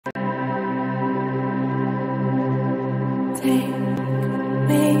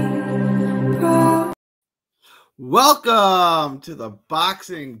Welcome to the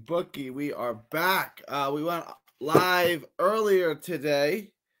Boxing Bookie. We are back. We went live earlier today,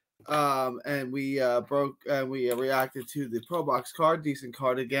 and we reacted to the Pro Box card, decent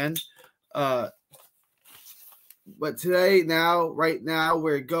card again. But today, right now,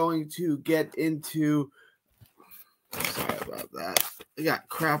 we're going to get into. Sorry about that. I got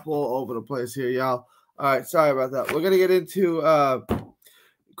crap all over the place here, y'all. All right, sorry about that. We're gonna get into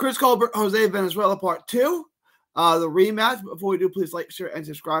Chris Colbert, Jose Valenzuela, Part 2. The rematch. Before we do, please like, share, and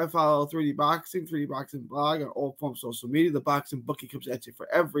subscribe. Follow 3D Boxing blog on all forms of social media. The Boxing Bookie comes at you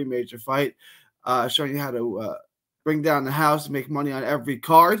for every major fight, showing you how to bring down the house and make money on every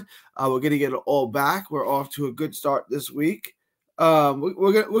card. We're gonna get it all back. We're off to a good start this week.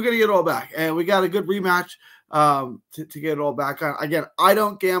 We're gonna get it all back, and we got a good rematch to get it all back on. Again, I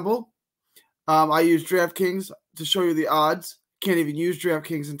don't gamble. I use DraftKings to show you the odds. Can't even use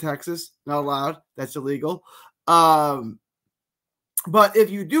DraftKings in Texas. Not allowed. That's illegal. But if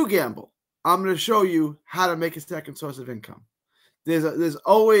you do gamble, I'm going to show you how to make a second source of income. There's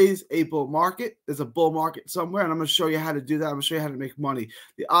always a bull market. There's a bull market somewhere, and I'm going to show you how to do that. I'm going to show you how to make money.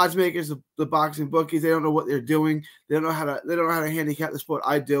 The odds makers, the boxing bookies, they don't know what they're doing. They don't know how to handicap the sport.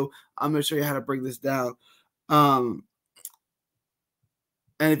 I do. I'm going to show you how to bring this down.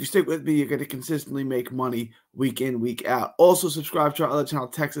 And if you stick with me, you're going to consistently make money week in, week out. Also, subscribe to our other channel,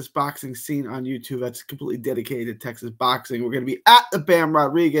 Texas Boxing Scene on YouTube. That's completely dedicated to Texas boxing. We're going to be at the Bam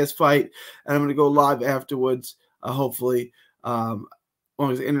Rodriguez fight, and I'm going to go live afterwards, hopefully, as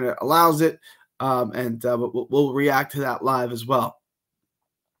long as the internet allows it. We'll react to that live as well.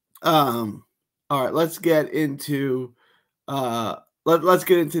 All right, let's get into let's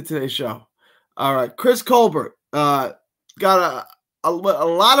get into today's show. All right, Chris Colbert got a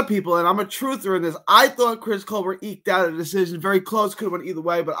lot of people, and I'm a truther in this. I thought Chris Colbert eked out a decision. Very close, could have went either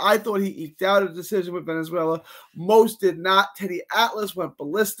way, but I thought he eked out a decision with Valenzuela. Most did not. Teddy Atlas went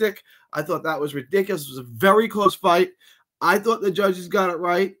ballistic. I thought that was ridiculous. It was a very close fight. I thought the judges got it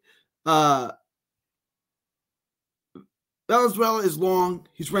right. Valenzuela is long.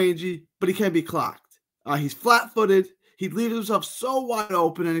 He's rangy, but he can be clocked. He's flat-footed. He leaves himself so wide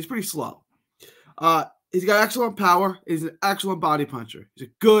open, and he's pretty slow. He's got excellent power. He's an excellent body puncher. He's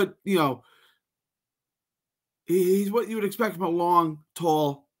a good, he's what you would expect from a long,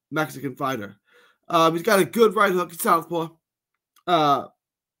 tall Mexican fighter. He's got a good right hook. He's southpaw.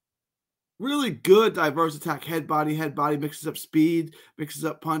 Really good diverse attack. Head body, mixes up speed, mixes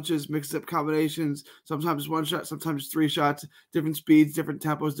up punches, mixes up combinations. Sometimes one shot, sometimes 3 shots, different speeds, different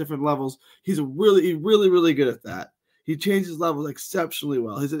tempos, different levels. He's really, really good at that. He changes levels exceptionally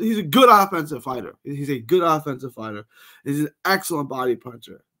well. He's a good offensive fighter. He's a good offensive fighter. He's an excellent body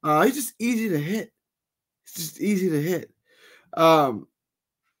puncher. He's just easy to hit. In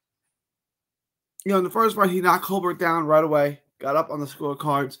the first fight, he knocked Colbert down right away, got up on the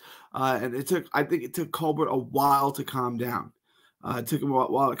scorecards, and I think it took Colbert a while to calm down. It took him a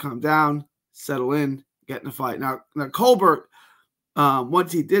while to calm down, settle in, get in the fight. Now Colbert,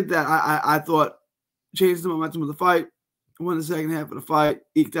 once he did that, I thought changed the momentum of the fight, won the second half of the fight,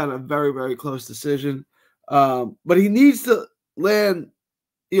 eked out a very, very close decision. But he needs to land,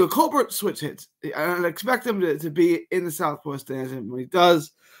 Colbert switch hits. I expect him to be in the southpaw stance, and when he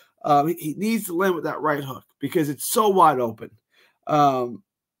does, he needs to land with that right hook because it's so wide open. And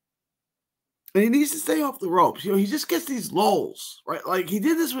he needs to stay off the ropes. He just gets these lulls, right? Like he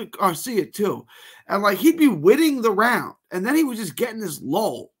did this with Garcia too. And like he'd be winning the round, and then he was just getting this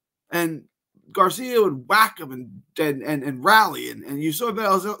lull. And Garcia would whack him and rally, and you saw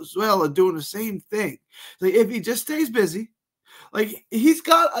Valenzuela doing the same thing. Like if he just stays busy, like he's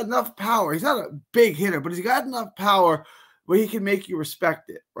got enough power. He's not a big hitter, but he's got enough power where he can make you respect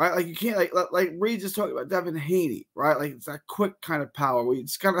it, right? Like you can't like Reed just talked about Devin Haney, right? Like it's that quick kind of power where you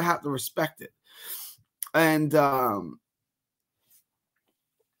just kind of have to respect it. And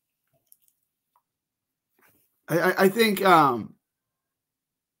I think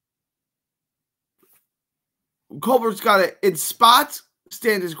Colbert's got to, in spots,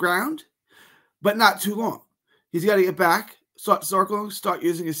 stand his ground, but not too long. He's got to get back, start circling, start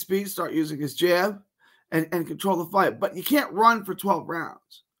using his speed, start using his jab, and control the fight. But you can't run for 12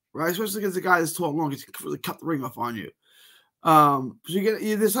 rounds, right? Especially against a guy that's tall and long. He can really cut the ring off on you. So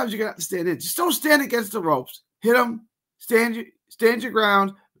there's times you're going to have to stand in. Just don't stand against the ropes. Hit him, stand your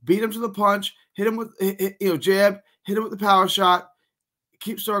ground, beat him to the punch, hit him with, jab, hit him with the power shot,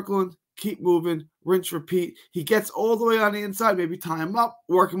 keep circling, keep moving, rinse, repeat. He gets all the way on the inside, maybe tie him up,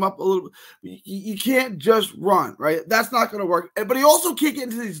 work him up a little. You can't just run, right? That's not going to work. But he also can't get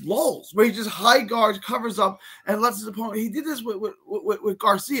into these lulls where he just high guards, covers up, and lets his opponent. He did this with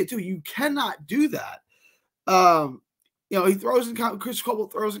Garcia too. You cannot do that. He throws in Chris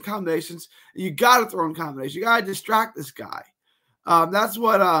Colbert throws in combinations. You got to throw in combinations. You got to distract this guy. That's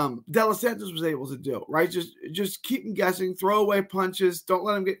what De Los Santos was able to do, right? Just keep him guessing, throw away punches, don't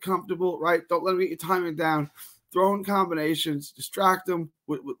let him get comfortable, right? Don't let him get your timing down, throw in combinations, distract him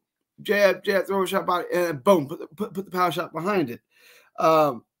with jab, throw a shot body, and boom, put the power shot behind it.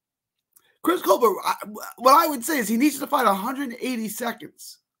 Chris Colbert, what I would say is he needs to fight 180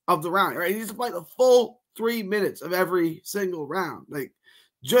 seconds of the round, right? He needs to fight the full 3 minutes of every single round. Like,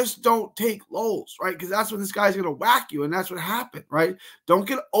 just don't take lulls, right? Because that's when this guy's going to whack you, and that's what happened, right? Don't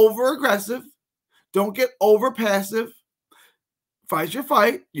get over aggressive. Don't get over passive. Fight your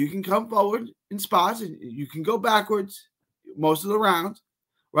fight. You can come forward in spots, and you can go backwards most of the rounds,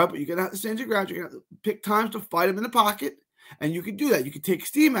 right? But you're going to have to stand your ground. You're going to have to pick times to fight him in the pocket, and you can do that. You can take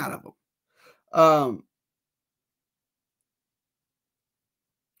steam out of him.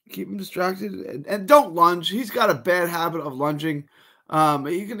 Keep him distracted and don't lunge. He's got a bad habit of lunging. You're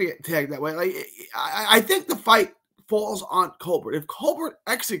going to get tagged that way. Like, I think the fight falls on Colbert. If Colbert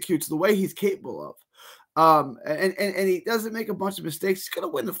executes the way he's capable of, and he doesn't make a bunch of mistakes, he's going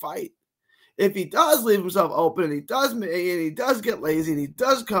to win the fight. If he does leave himself open and he does get lazy and he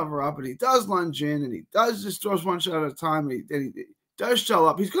does cover up and he does lunge in and he does just throws one shot at a time and he does shell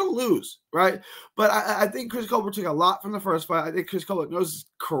up, he's going to lose, right? But I think Chris Colbert took a lot from the first fight. I think Chris Colbert knows his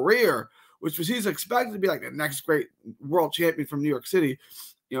career, which was he's expected to be like the next great world champion from New York City,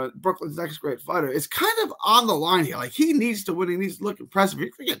 Brooklyn's next great fighter. It's kind of on the line here. Like, he needs to win. He needs to look impressive.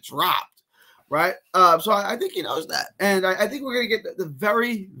 He's going to get dropped, right? So I think he knows that. And I think we're going to get the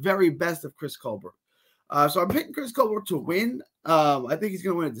very, very best of Chris Colbert. So I'm picking Chris Colbert to win. I think he's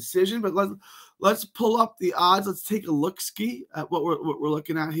going to win a decision, but let's pull up the odds. Let's take a look-ski at what we're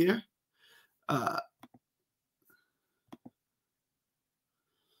looking at here.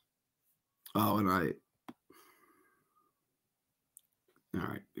 All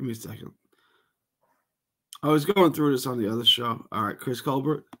right, give me a second. I was going through this on the other show. All right, Chris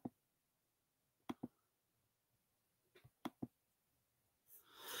Colbert.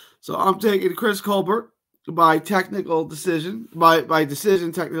 So I'm taking Chris Colbert by technical decision, by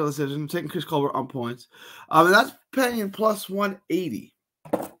decision, technical decision. I'm taking Chris Colbert on points. And that's paying plus 180.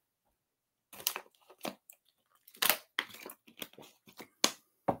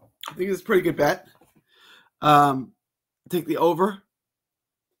 I think it's a pretty good bet. Take the over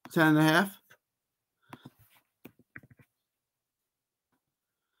 10.5.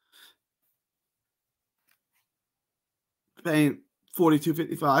 Paying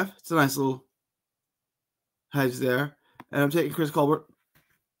 42.55. It's a nice little hedge there. And I'm taking Chris Colbert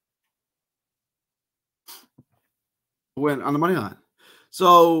win on the money line.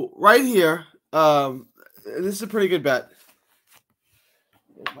 So right here, this is a pretty good bet.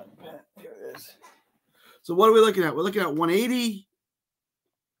 Here it is. So what are we looking at? We're looking at 180,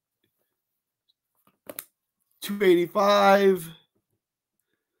 285,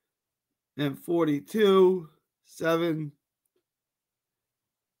 and 42, 7,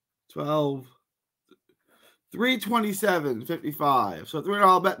 12, 327.55. So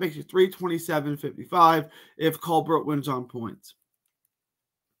 $3 bet makes you 327.55 if Colbert wins on points.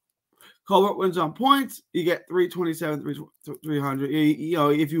 Colbert wins on points, you get 327, 300.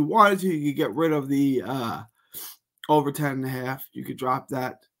 If you wanted to, you could get rid of the over 10.5. You could drop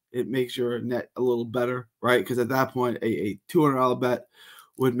that. It makes your net a little better, right? Because at that point, a $200 bet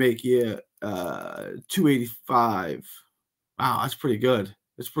would make you 285. Wow, that's pretty good.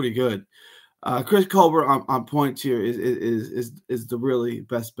 That's pretty good. Chris Colbert on points here is the really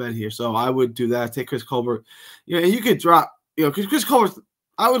best bet here. So I would do that. Take Chris Colbert. You could drop. Because Chris Colbert,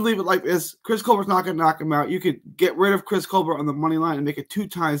 I would leave it like this. Chris Colbert's not going to knock him out. You could get rid of Chris Colbert on the money line and make a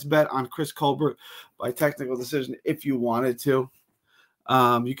 2x bet on Chris Colbert by technical decision if you wanted to.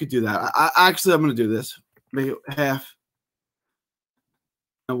 You could do that. I'm going to do this. Make it half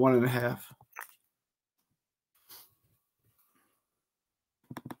and 1.5.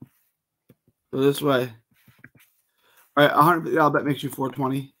 So this way. All right, $150 bet makes you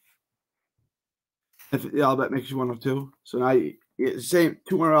 420. $50 bet makes you 102. So now the same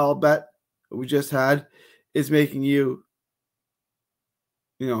 $200 bet that we just had is making you,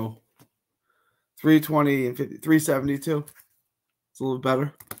 320 and 50, 372. It's a little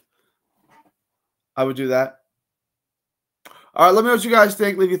better. I would do that. All right, let me know what you guys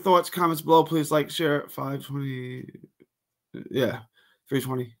think. Leave your thoughts, comments below. Please like, share. 520. Yeah,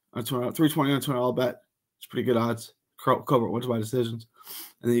 320. on 320 on $20 bet. It's pretty good odds. Colbert wins by decisions.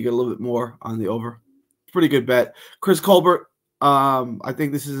 And then you get a little bit more on the over. Pretty good bet. Chris Colbert, I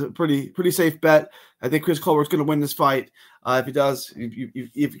think this is a pretty safe bet. I think Chris Colbert's going to win this fight. If he does,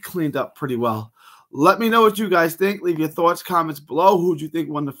 you've cleaned up pretty well. Let me know what you guys think. Leave your thoughts, comments below. Who do you think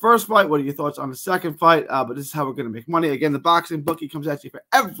won the first fight? What are your thoughts on the second fight? But this is how we're going to make money. Again, the boxing bookie comes at you for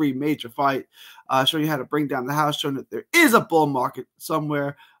every major fight, showing you how to bring down the house, showing that there is a bull market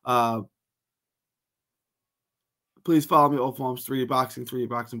somewhere. Please follow me, all forms 3D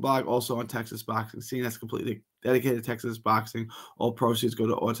Boxing blog, also on Texas Boxing Scene. That's completely dedicated to Texas boxing. All proceeds go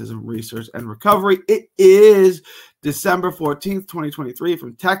to autism research and recovery. It is December 14th, 2023,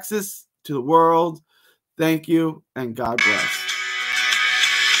 from Texas to the world. Thank you, and God bless.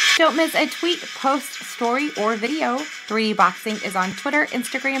 Don't miss a tweet, post, story, or video. 3D Boxing is on Twitter,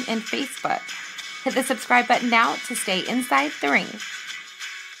 Instagram, and Facebook. Hit the subscribe button now to stay inside the ring.